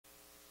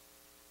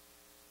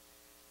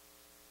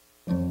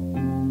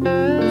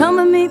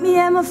meet me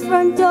at my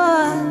front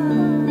door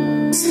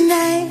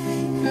tonight,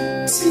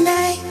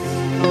 tonight.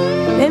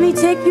 Let me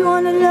take you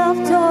on a love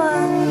tour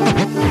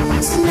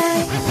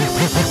tonight,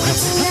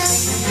 tonight.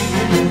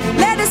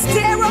 Let us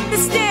tear up the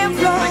stand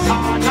floor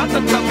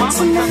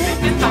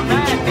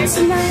tonight,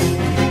 tonight.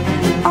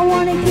 I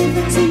wanna give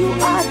it to you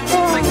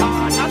hardcore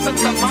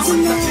tonight,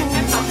 tonight.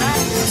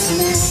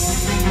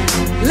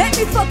 Let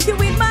me fuck you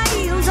with my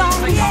heels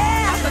on,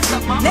 yeah.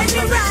 Let me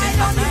ride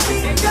on the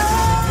window.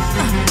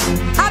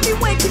 I've been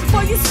waiting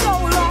for you so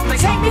long.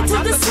 Take me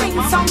to the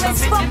swing song.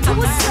 Let's fuck to a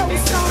slow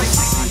song.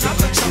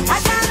 I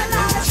got a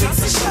lot of tricks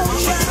to show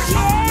ya,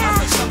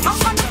 yeah. I'm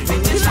gonna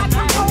fuck you like a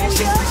roller.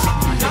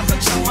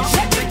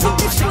 Let me put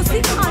this pussy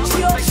on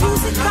your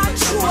music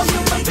control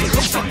your way.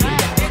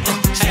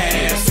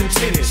 Ass and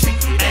titties,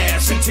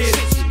 ass and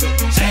titties,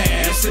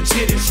 ass and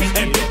titties,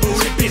 and big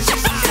booty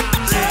bitches.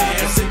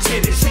 Ass and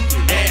titties,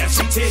 ass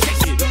and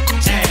titties,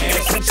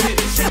 ass and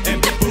titties,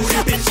 and big booty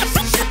bitches.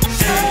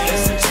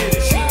 Ass and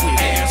titties,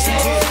 ass and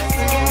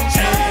titties,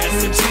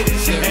 ass and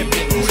titties, and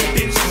big booty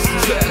bitches.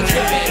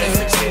 Ass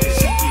and titties,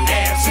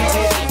 ass and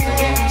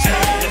titties,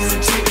 ass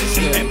and titties,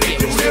 and big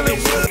booty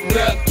bitches.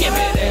 Girl, give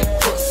me that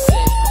pussy.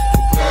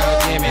 Girl,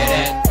 give me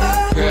that.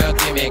 Girl,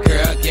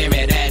 give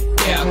me that.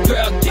 Yeah,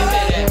 girl, give me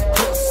that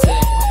pussy.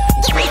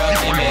 Girl,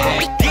 give me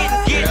that.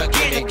 Girl,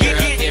 give me that.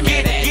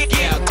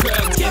 Yeah,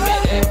 girl, give me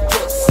that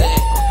pussy.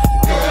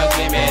 Girl,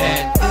 give me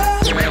that.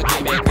 Girl,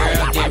 give me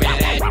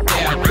that.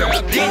 Yeah, girl,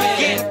 give me that.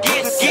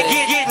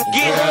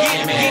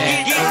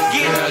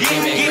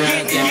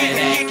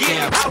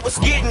 I was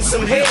getting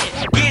some head,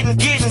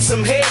 getting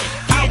some head.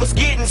 I was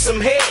getting some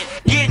head,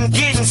 getting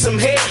some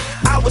head.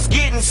 I was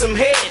getting some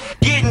head,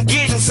 getting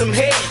some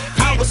head.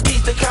 I was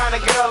keep the kind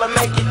of girl that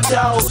make your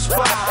toes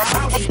fly.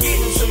 I was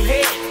getting some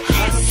head,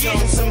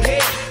 getting some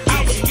head.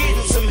 I was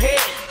getting some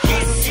head,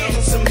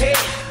 getting some head.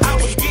 I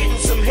was getting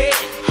some head,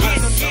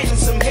 getting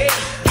some head.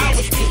 I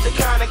was keep the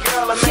kind of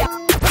girl that make.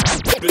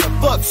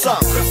 Fuck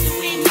some.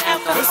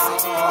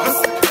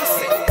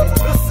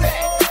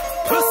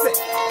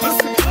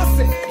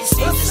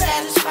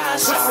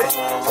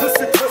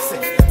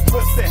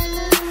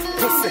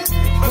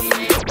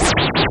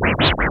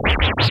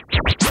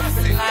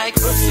 Like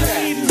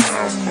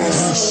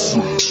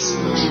pussy.